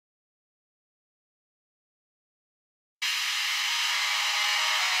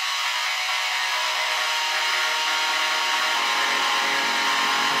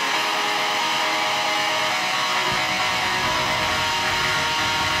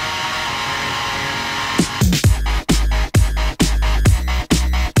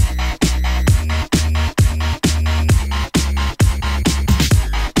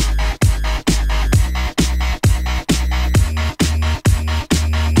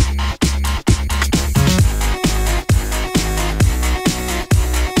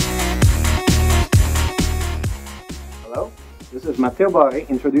Matteo Borri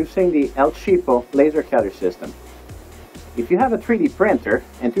introducing the L-Cheapo laser cutter system. If you have a 3D printer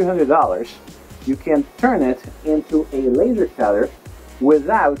and $200, you can turn it into a laser cutter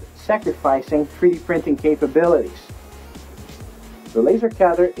without sacrificing 3D printing capabilities. The laser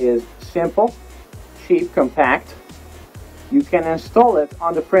cutter is simple, cheap, compact. You can install it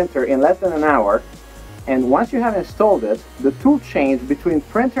on the printer in less than an hour, and once you have installed it, the tool change between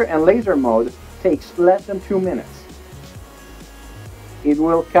printer and laser mode takes less than 2 minutes. It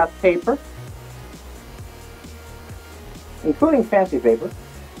will cut paper, including fancy paper.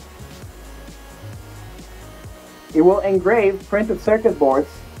 It will engrave printed circuit boards,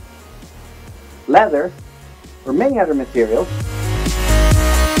 leather, or many other materials.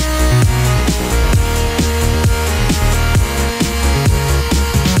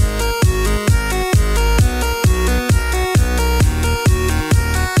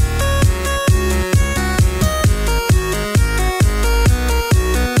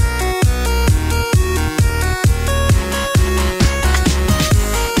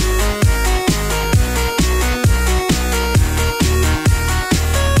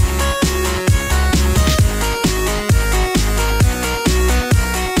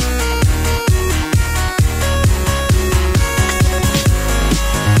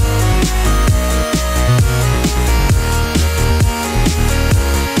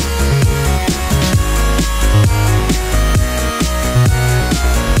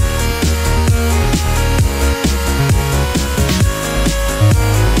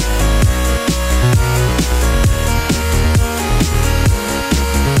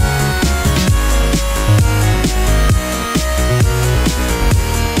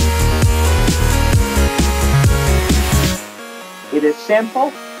 It is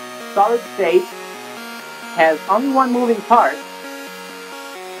simple, solid state, has only one moving part,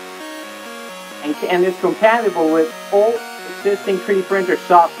 and is compatible with all existing 3D printer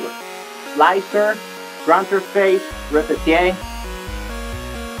software. Slicer, Grunterface, Repetier,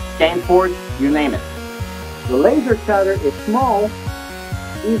 Scanforge, you name it. The laser cutter is small,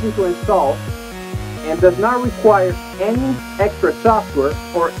 easy to install, and does not require any extra software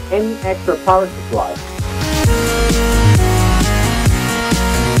or any extra power supply.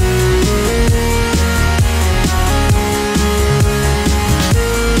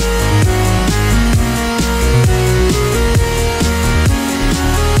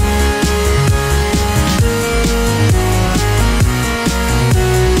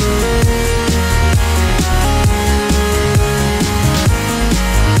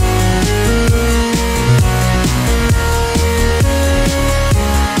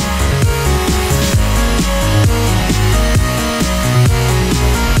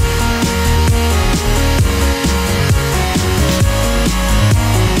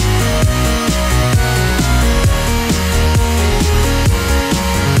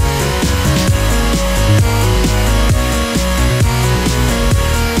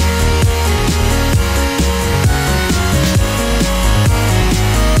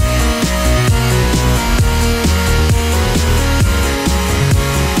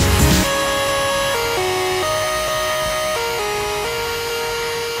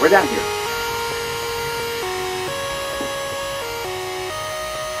 We're done here.